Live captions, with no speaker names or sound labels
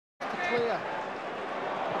clear.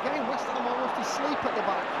 Again, West Ham almost asleep at the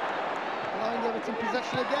back. Allowing Everton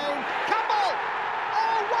possession again. Campbell!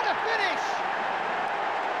 Oh, what a finish!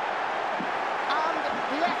 And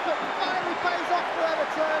the effort finally pays off for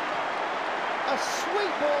Everton. A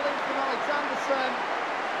sweet ball in from Alexanderson.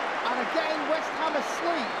 And again, West Ham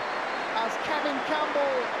asleep as Kevin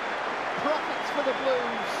Campbell profits for the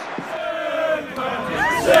Blues.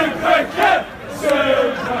 Super Kev!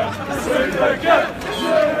 Super Kev!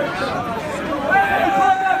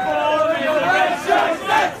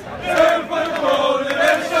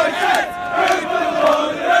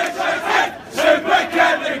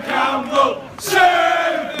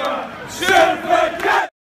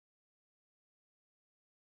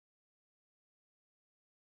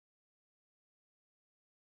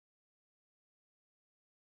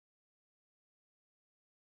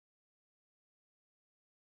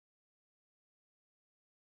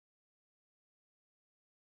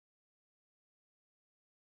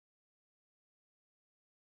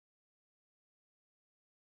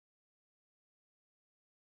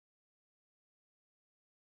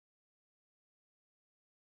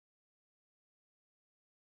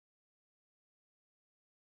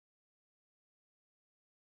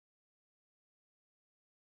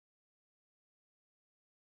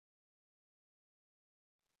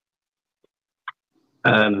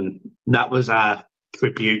 That was our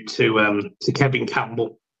tribute to Kevin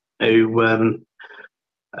Campbell, who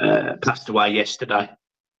passed away yesterday.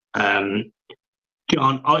 John,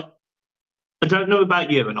 I don't know about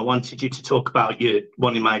you, and I wanted you to talk about your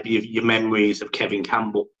memories of Kevin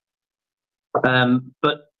Campbell.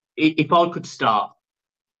 But if I could start,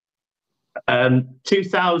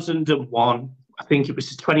 2001, I think it was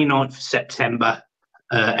the 29th of September.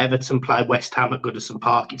 Everton played West Ham at Goodison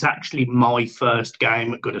Park. It's actually my first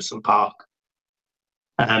game at Goodison Park.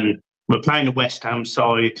 We're playing the West Ham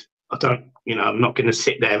side. I'm not going to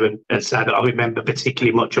sit there and say that I remember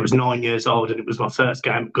particularly much. I was 9 years old and it was my first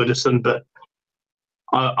game at Goodison, but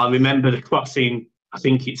I remember the crossing. I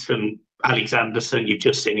think it's from Alexanderson. You've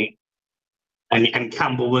just seen it. And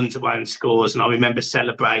Campbell runs away and scores, and I remember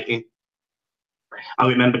celebrating. I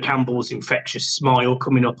remember Campbell's infectious smile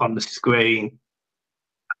coming up on the screen.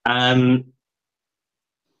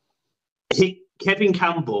 Kevin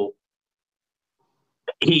Campbell,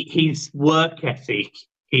 his work ethic,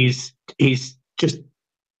 his just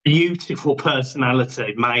beautiful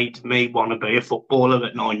personality made me want to be a footballer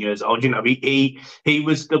at 9 years old. You know, he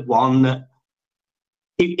was the one that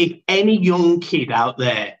if any young kid out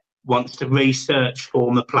there wants to research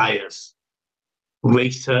former players,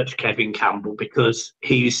 research Kevin Campbell, because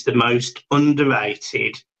he's the most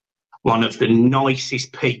underrated, one of the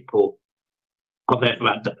nicest people I've ever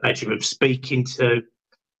had the pleasure of speaking to,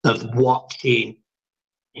 of watching.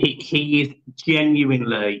 He is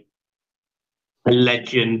genuinely a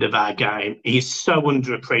legend of our game. He is so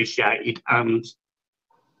underappreciated, and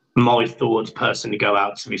my thoughts personally go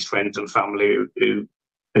out to his friends and family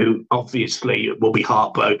who obviously will be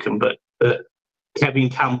heartbroken, but Kevin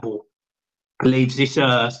Campbell leaves this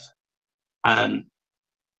earth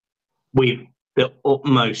with the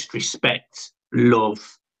utmost respect,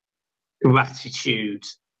 love, gratitude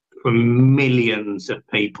from millions of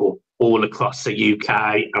people all across the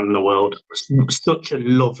UK and the world. Such a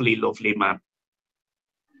lovely, lovely man.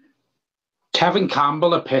 Kevin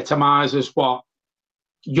Campbell epitomises what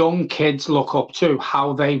young kids look up to,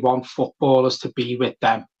 how they want footballers to be with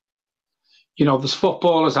them. You know, there's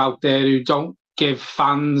footballers out there who don't give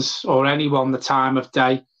fans or anyone the time of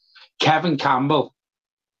day. Kevin Campbell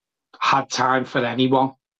had time for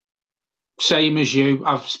anyone. Same as you.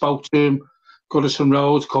 I've spoke to him, Goodison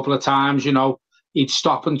Road, a couple of times, you know. He'd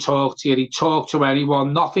stop and talk to you. He'd talk to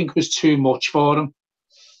anyone. Nothing was too much for him.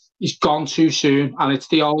 He's gone too soon. And it's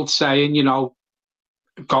the old saying, you know,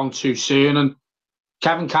 gone too soon. And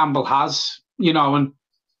Kevin Campbell has, you know, and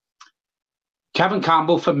Kevin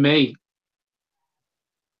Campbell, for me,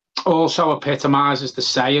 also epitomises the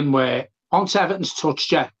saying where once Everton's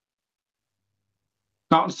touched you,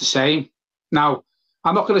 nothing's the same. Now,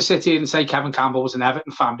 I'm not going to sit here and say Kevin Campbell was an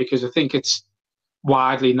Everton fan, because I think it's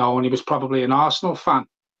widely known he was probably an Arsenal fan.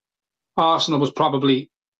 Arsenal was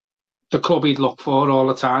probably the club he'd look for all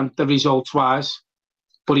the time, the results-wise.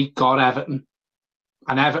 But he got Everton,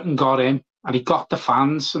 and Everton got him, and he got the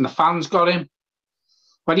fans, and the fans got him.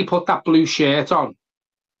 When he put that blue shirt on,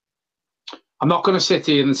 I'm not going to sit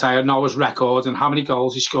here and say I know his record and how many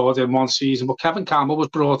goals he scored in one season, but Kevin Campbell was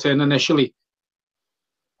brought in initially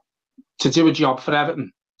to do a job for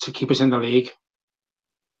Everton, to keep us in the league.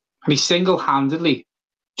 And he single-handedly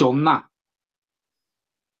done that.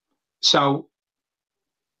 So,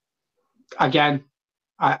 again,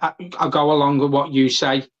 I go along with what you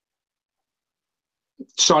say.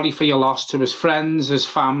 Sorry for your loss to his friends, his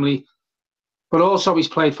family, but also he's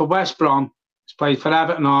played for West Brom, he's played for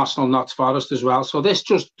Everton, Arsenal, Notts Forest as well. So this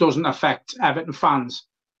just doesn't affect Everton fans.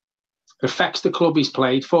 It affects the club he's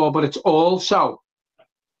played for, but it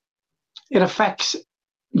affects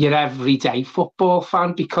your everyday football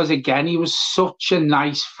fan, because again, he was such a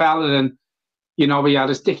nice fella, and he had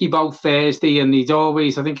his Dickie Bow Thursday, and he'd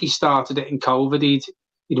always, I think he started it in COVID,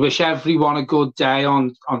 he'd wish everyone a good day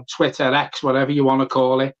on Twitter, X, whatever you want to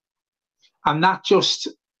call it. And that just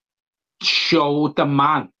showed the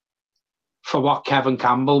man for what Kevin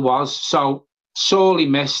Campbell was. So sorely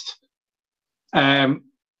missed.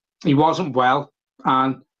 He wasn't well,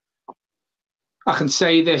 and I can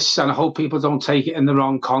say this, and I hope people don't take it in the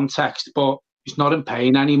wrong context, but he's not in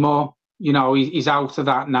pain anymore. He's out of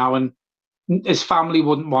that now, and his family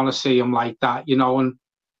wouldn't want to see him like that, and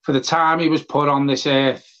for the time he was put on this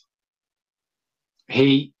earth,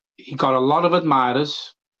 he got a lot of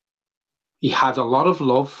admirers. He had a lot of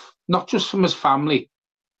love, not just from his family,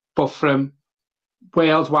 but from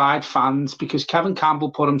worldwide fans, because Kevin Campbell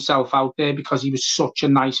put himself out there because he was such a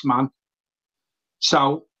nice man.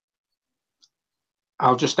 So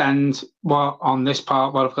I'll just end on this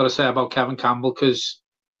part what I've got to say about Kevin Campbell, because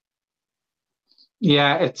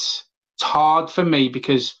yeah, it's hard for me,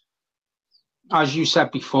 because as you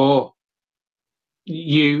said before,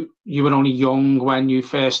 you were only young when you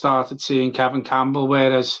first started seeing Kevin Campbell,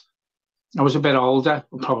 whereas I was a bit older,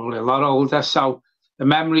 probably a lot older. So the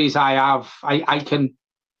memories I have, I can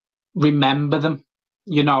remember them,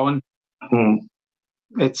 and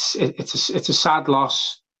it's a sad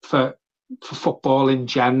loss for football in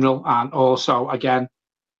general. And also, again,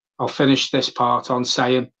 I'll finish this part on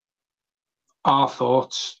saying our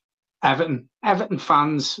thoughts, Everton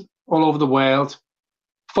fans all over the world,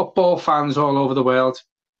 football fans all over the world,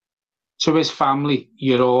 to his family,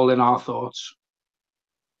 you're all in our thoughts.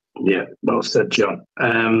 Yeah, well said, John.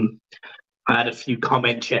 I had a few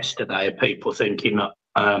comments yesterday of people thinking that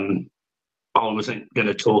I wasn't going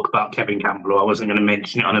to talk about Kevin Campbell, I wasn't going to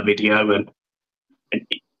mention it on a video, and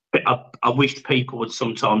I wish people would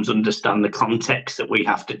sometimes understand the context that we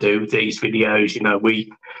have to do with these videos.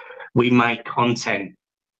 We make content,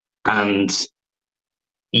 and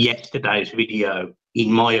yesterday's video,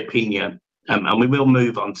 in my opinion, and we will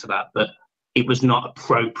move on to that, but it was not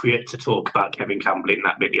appropriate to talk about Kevin Campbell in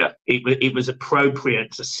that video. It was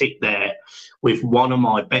appropriate to sit there with one of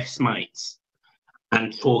my best mates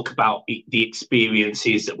and talk about the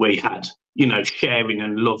experiences that we had, sharing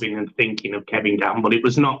and loving and thinking of Kevin Campbell. It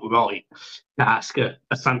was not right to ask a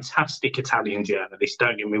fantastic Italian journalist,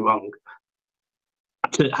 don't get me wrong,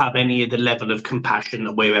 to have any of the level of compassion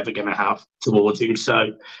that we're ever going to have towards him.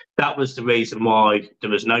 So that was the reason why there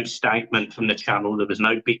was no statement from the channel. There was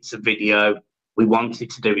no bits of video. We wanted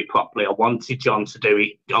to do it properly. I wanted John to do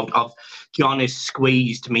it. John has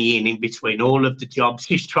squeezed me in between all of the jobs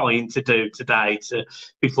he's trying to do today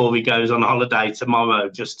before he goes on holiday tomorrow,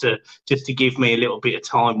 just to give me a little bit of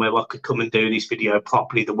time where I could come and do this video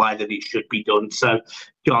properly the way that it should be done. So,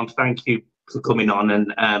 John, thank you for coming on,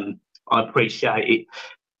 and I appreciate it.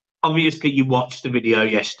 Obviously, you watched the video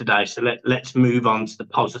yesterday, so let's move on to the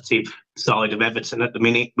positive side of Everton at the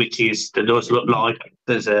minute, which is there does look like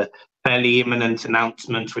there's a fairly imminent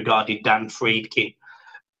announcement regarding Dan Friedkin.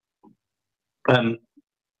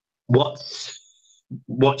 What's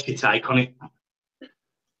your take on it?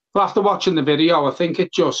 Well, after watching the video, I think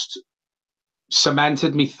it just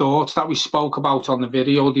cemented me thoughts that we spoke about on the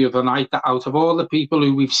video the other night, that out of all the people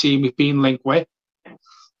who we've been linked with,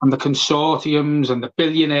 and the consortiums and the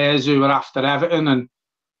billionaires who are after Everton, and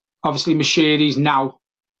obviously Mashiri's now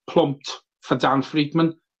plumped for Dan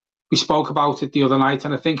Friedkin. We spoke about it the other night,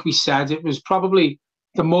 and I think we said it was probably,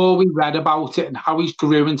 the more we read about it and how he's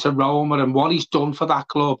grew into Roma and what he's done for that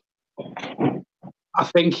club, I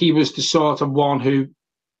think he was the sort of one who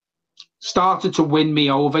started to win me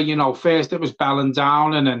over. First it was Bell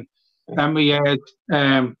Down, and then we heard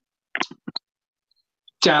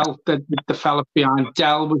Dell, the fella behind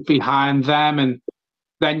Dell was behind them, and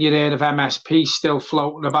then you heard of MSP still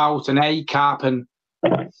floating about, and ACAP, and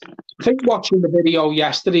I think watching the video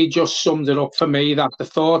yesterday just summed it up for me, that the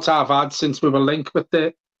thoughts I've had since we were linked with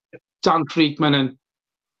the Dan Friedkin and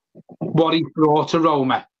what he brought to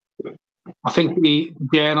Roma. I think the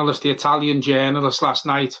Italian journalist last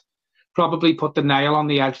night probably put the nail on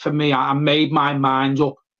the head for me. I made my mind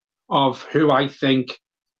up of who I think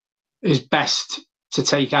is best to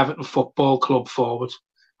take Everton Football Club forward.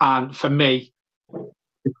 And for me,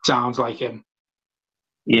 it sounds like him.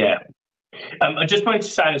 Yeah. I just wanted to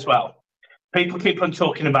say as well, people keep on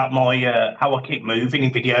talking about my how I keep moving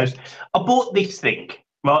in videos. I bought this thing,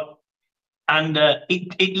 right? And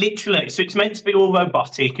it literally, so it's meant to be all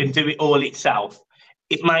robotic and do it all itself.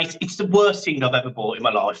 It's the worst thing I've ever bought in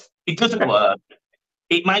my life. It doesn't work.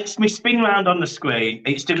 It makes me spin around on the screen.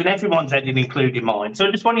 It's doing everyone's head in, including mine. So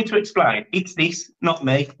I just wanted to explain. It's this, not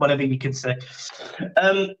me, whatever you can say.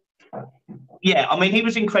 Yeah, I mean, he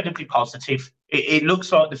was incredibly positive. It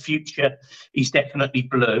looks like the future is definitely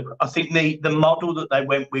blue. I think the model that they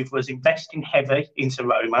went with was investing heavy into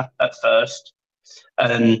Roma at first.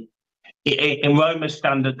 In Roma's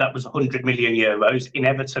standard, that was 100 million euros. In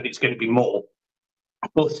Everton, it's going to be more.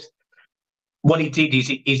 But what he did is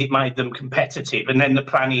it made them competitive, and then the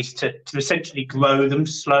plan is to essentially grow them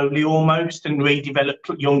slowly almost and redevelop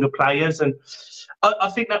younger players. And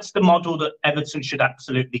I think that's the model that Everton should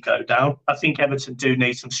absolutely go down. I think Everton do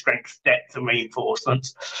need some strength, depth, and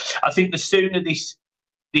reinforcements. I think the sooner this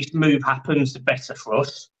move happens, the better for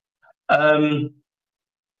us. I'm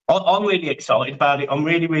really excited about it. I'm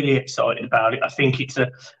really, really excited about it. I think it's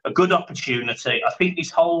a good opportunity. I think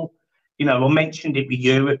this whole, I mentioned it with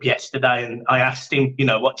Europe yesterday, and I asked him,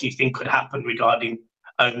 what do you think could happen regarding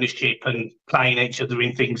ownership and playing each other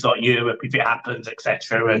in things like Europe if it happens,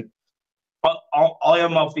 etc. And I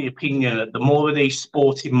am of the opinion that the more of these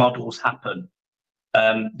sporting models happen,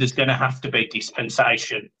 there's going to have to be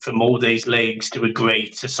dispensation from all these leagues to agree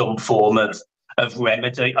to some form of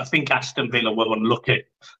remedy. I think Aston Villa will unlucky.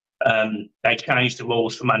 They changed the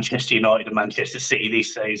rules for Manchester United and Manchester City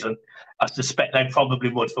this season. I suspect they probably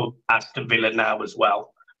would for Aston Villa now as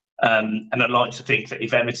well. And I'd like to think that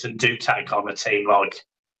if Everton do take on a team like,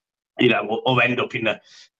 or end up in the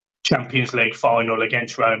Champions League final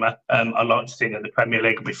against Roma, I'd like to think that the Premier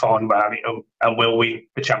League will be fine about it and will win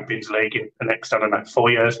the Champions League in the next,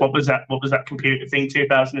 4 years. What was that computer thing?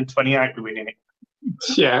 2028 we're winning it.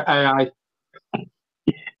 Yeah, AI.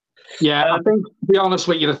 Yeah, I think, to be honest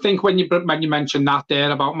with you, I think when you mentioned that there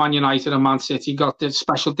about Man United and Man City got the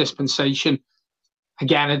special dispensation,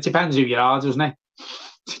 again, it depends who you are, doesn't it?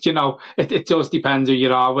 It does depend who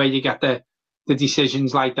you are, where you get the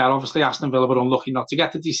decisions like that. Obviously, Aston Villa were unlucky not to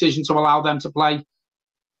get the decision to allow them to play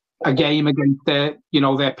a game against their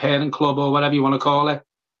parent club or whatever you want to call it.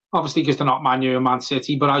 Obviously, because they're not Man U and Man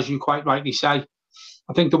City, but as you quite rightly say,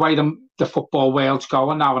 I think the way the football world's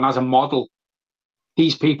going now, and as a model,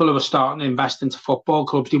 these people who are starting to invest into football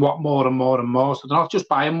clubs, they want more and more and more. So they're not just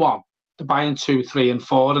buying one, they're buying 2, 3, and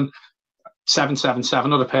 4. And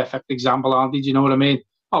 777 are the perfect example, aren't they? Do you know what I mean?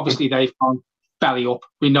 Obviously, they've gone belly up.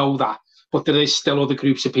 We know that. But there is still other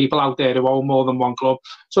groups of people out there who own more than one club.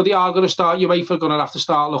 So they are going to start, UEFA are going to have to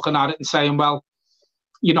start looking at it and saying, well,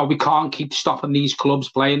 we can't keep stopping these clubs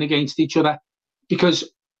playing against each other, because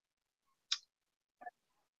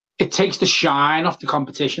it takes the shine off the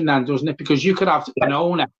competition then, doesn't it? Because you could have an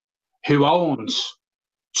owner who owns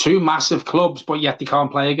 2 massive clubs, but yet they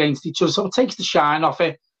can't play against each other. So it takes the shine off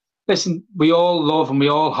it. Listen, we all love and we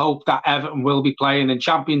all hope that Everton will be playing in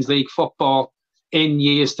Champions League football in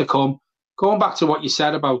years to come. Going back to what you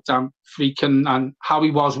said about Freak and how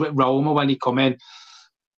he was with Roma when he come in,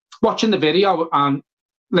 watching the video and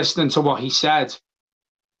listening to what he said,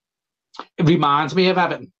 it reminds me of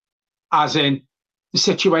Everton, as in the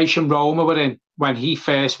situation Roma were in when he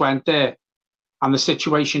first went there and the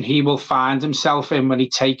situation he will find himself in when he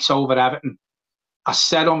takes over Everton. I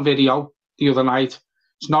said on video the other night,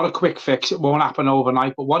 it's not a quick fix. It won't happen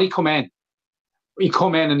overnight. But what he come in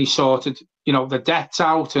and he sorted, the debts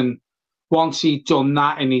out. And once he'd done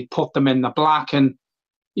that and he put them in the black, and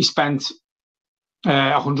he spent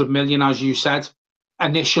 100 million, as you said,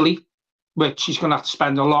 initially, which he's going to have to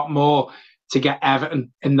spend a lot more to get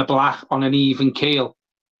Everton in the black on an even keel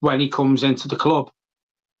when he comes into the club.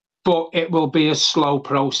 But it will be a slow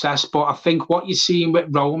process. But I think what you're seeing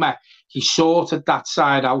with Roma, he sorted that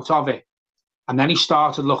side out of it. And then he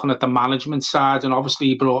started looking at the management side, and obviously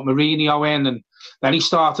he brought Mourinho in, and then he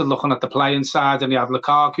started looking at the playing side, and he had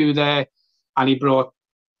Lukaku there, and he brought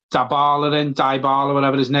Dybala,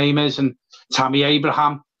 whatever his name is, and Tammy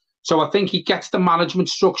Abraham. So I think he gets the management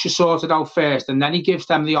structure sorted out first, and then he gives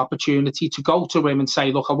them the opportunity to go to him and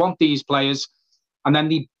say, look, I want these players. And then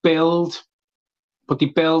they build, but they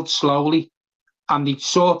build slowly, and they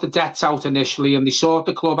sort the debts out initially, and they sort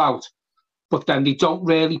the club out. But then they don't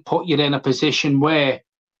really put you in a position where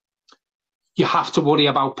you have to worry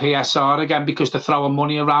about PSR again, because they're throwing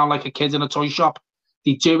money around like a kid in a toy shop.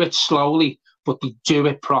 They do it slowly, but they do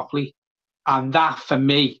it properly. And that, for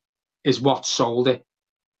me, is what sold it.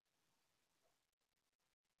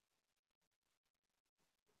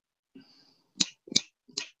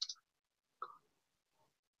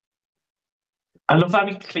 I love how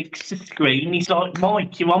he clicks the screen. He's like,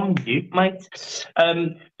 Mike, you're on mute, mate.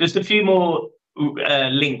 There's a few more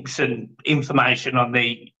links and information on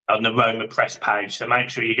the Roma press page, so make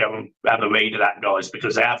sure you go and have a read of that, guys,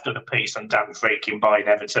 because they have done a piece on Dan Freaking buying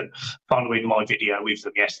Everton following my video with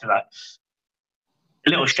them yesterday. A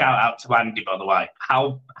little shout out to Andy, by the way.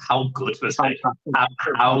 How good was he?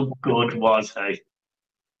 How good was he?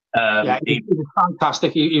 He was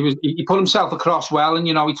fantastic. He put himself across well, and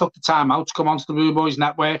he took the time out to come onto the Blue Boys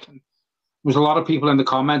network. And there was a lot of people in the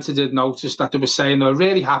comments who did notice that they were saying they were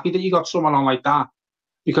really happy that you got someone on like that,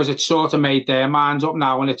 because it sort of made their minds up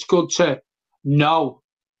now, and it's good to know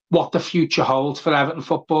what the future holds for Everton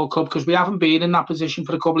Football Club, because we haven't been in that position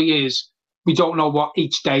for a couple of years. We don't know what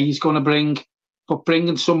each day is going to bring, but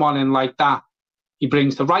bringing someone in like that, he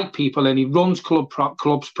brings the right people in, he runs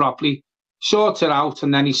clubs properly, sorts it out,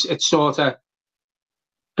 and then it sort of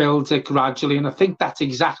builds it gradually. And I think that's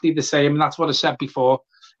exactly the same, and that's what I said before.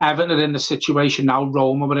 Everton are in the situation now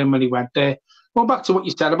Roma were in when he went there. Going back to what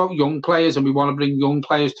you said about young players, and we want to bring young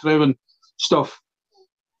players through and stuff.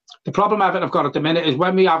 The problem Everton have got at the minute is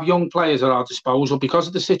when we have young players at our disposal, because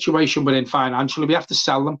of the situation we're in financially, we have to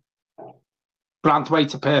sell them.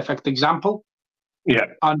 Branthwaite's a perfect example. Yeah.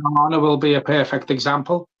 And Anna will be a perfect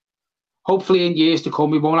example. Hopefully in years to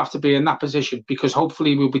come, we won't have to be in that position, because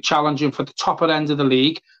hopefully we'll be challenging for the top end of the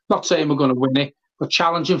league. Not saying we're going to win it, but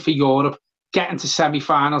challenging for Europe, getting to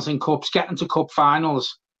semi-finals in cups, getting to cup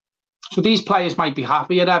finals. So these players might be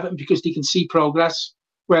happy at Everton because they can see progress.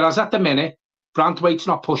 Whereas at the minute, Branthwaite's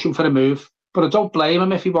not pushing for a move. But I don't blame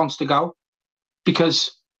him if he wants to go,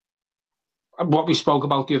 because what we spoke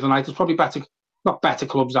about the other night, there's probably not better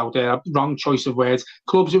clubs out there, wrong choice of words,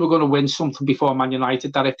 clubs who are going to win something before Man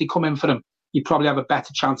United, that if they come in for him, you probably have a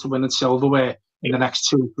better chance of winning silverware in the next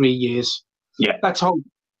 2 or 3 years. Yeah. Let's hope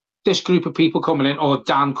this group of people coming in, or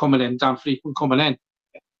Dan Freeman coming in,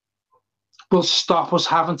 will stop us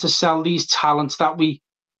having to sell these talents that we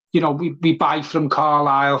buy from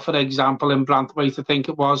Carlisle, for example, in Branthwaite, I think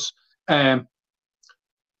it was, and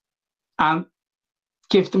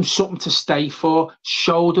give them something to stay for,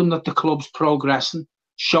 show them that the club's progressing,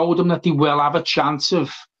 show them that they will have a chance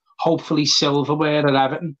of hopefully silverware at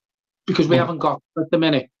Everton, because we haven't got it at the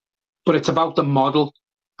minute. But it's about the model,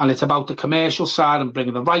 and it's about the commercial side and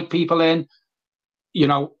bringing the right people in,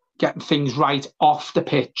 getting things right off the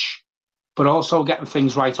pitch, but also getting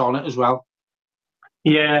things right on it as well.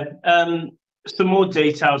 Yeah. Some more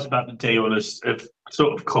details about the deal have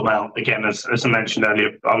sort of come out again, as I mentioned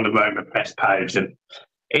earlier, on the Roma press page, and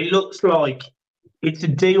it looks like it's a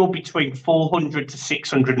deal between 400 to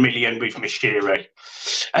 600 million with Mashiri,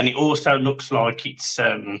 and it also looks like it's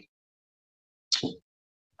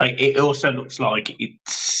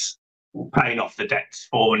paying off the debts,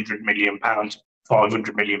 £400 million,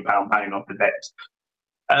 £500 million paying off the debts.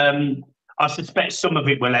 I suspect some of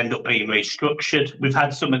it will end up being restructured. We've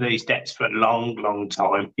had some of these debts for a long, long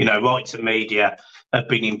time. Rights and media have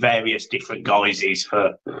been in various different guises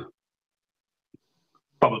for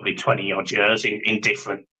probably 20 odd years in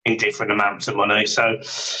different amounts of money. So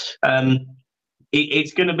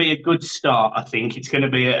it's going to be a good start. I think it's going to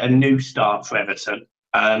be a new start for Everton.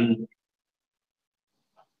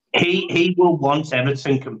 He will want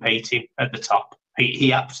Everton competing at the top.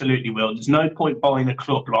 He absolutely will. There's no point buying a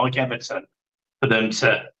club like Everton for them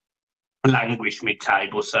to languish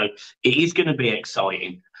mid-table. So it is going to be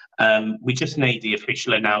exciting. We just need the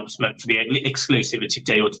official announcement for the exclusivity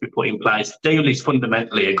deal to be put in place. The deal is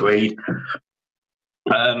fundamentally agreed.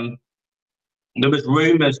 There was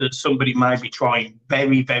rumours that somebody may be trying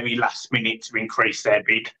very, very last minute to increase their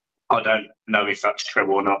bid. I don't know if that's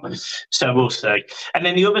true or not. So we'll see. And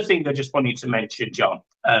then the other thing I just wanted to mention, John,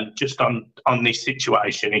 just on this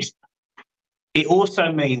situation, is it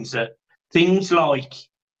also means that things like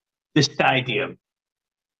the stadium,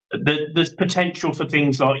 there's potential for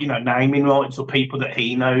things like, naming rights or people that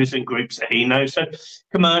he knows and groups that he knows. So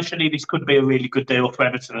commercially, this could be a really good deal for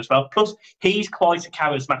Everton as well. Plus, he's quite a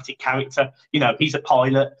charismatic character. He's a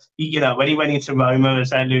pilot. When he went into Roma,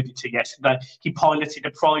 as I alluded to yesterday, he piloted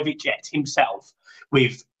a private jet himself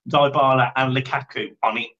with Dybala and Lukaku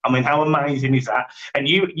on it. I mean, how amazing is that? And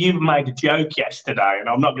you made a joke yesterday, and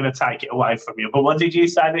I'm not going to take it away from you, but what did you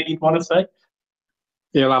say that you'd want to see?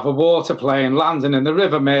 He'll have a water plane landing in the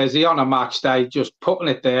River Mersey on a match day, just putting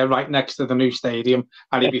it there right next to the new stadium,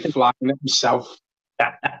 and he'll be flying it himself.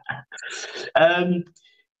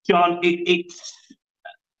 John, it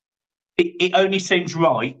only seems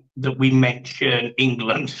right that we mention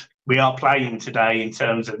England. We are playing today in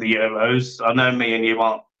terms of the Euros. I know me and you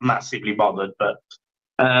aren't massively bothered, but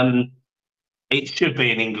it should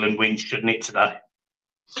be an England win, shouldn't it, today?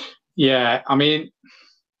 Yeah, I mean,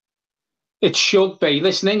 it should be.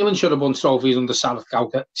 Listen, England should have won trophies under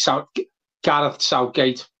Gareth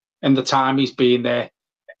Southgate in the time he's been there.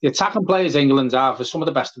 The attacking players England have are some of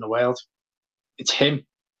the best in the world. It's him.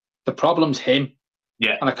 The problem's him.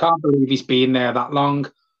 Yeah. And I can't believe he's been there that long.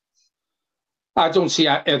 I don't see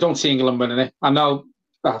England winning it. I know.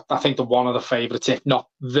 I think they're one of the favourites, if not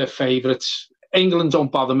the favourites. England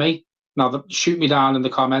don't bother me. Now, shoot me down in the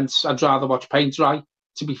comments. I'd rather watch paint dry,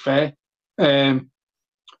 to be fair. But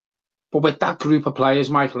with that group of players,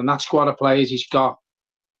 Michael, and that squad of players he's got,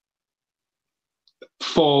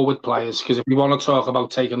 forward players, because if we want to talk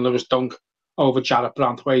about taking Lewis Dunk over Jarrett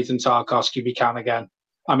Branthwaite and Tarkowski, we can again.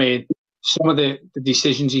 I mean, some of the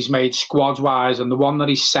decisions he's made squad-wise and the one that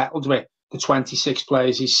he's settled with, the 26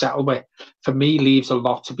 players he's settled with, for me, leaves a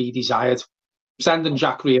lot to be desired. Sending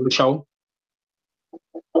Jack Grealish home.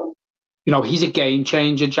 You know, he's a game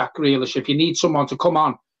changer, Jack Grealish. If you need someone to come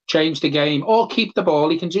on, change the game, or keep the ball,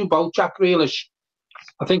 he can do both, Jack Grealish.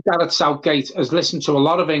 I think Gareth Southgate has listened to a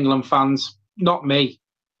lot of England fans, not me,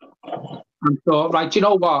 and thought, right, you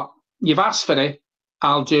know what? You've asked for it.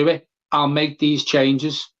 I'll do it. I'll make these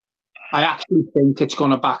changes. I actually think it's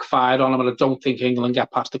going to backfire on him, and I don't think England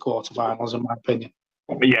get past the quarterfinals, in my opinion.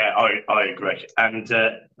 Yeah, I agree. And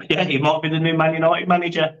yeah, he might be the new Man United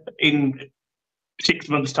manager in 6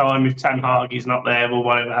 months' time if Ten Hag is not there or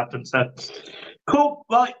whatever happens. So, cool.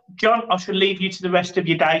 Right, John, I shall leave you to the rest of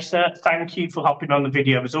your day, sir. Thank you for hopping on the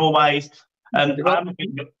video as always. I haven't got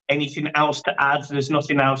anything else to add. There's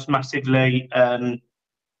nothing else massively,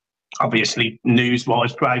 obviously,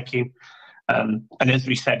 news-wise breaking. And as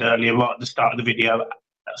we said earlier, right at the start of the video,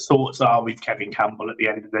 thoughts are with Kevin Campbell at the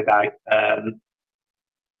end of the day.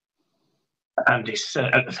 And it's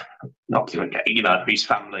not going to get, you know, his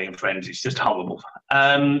family and friends. It's just horrible.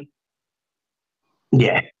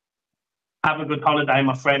 Yeah. Have a good holiday,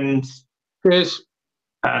 my friends. Cheers.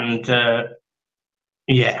 And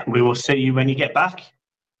yeah, we will see you when you get back.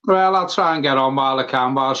 Well, I'll try and get on while I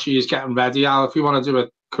can, while she's getting ready. If you want to do a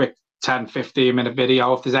quick 10, 15-minute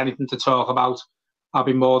video, if there's anything to talk about, I'll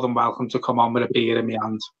be more than welcome to come on with a beer in my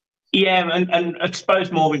hand. Yeah, and I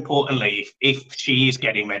suppose more importantly, if she is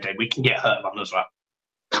getting ready, we can get her on as well.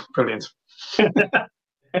 Brilliant.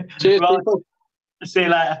 Cheers, right. people. See you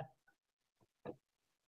later.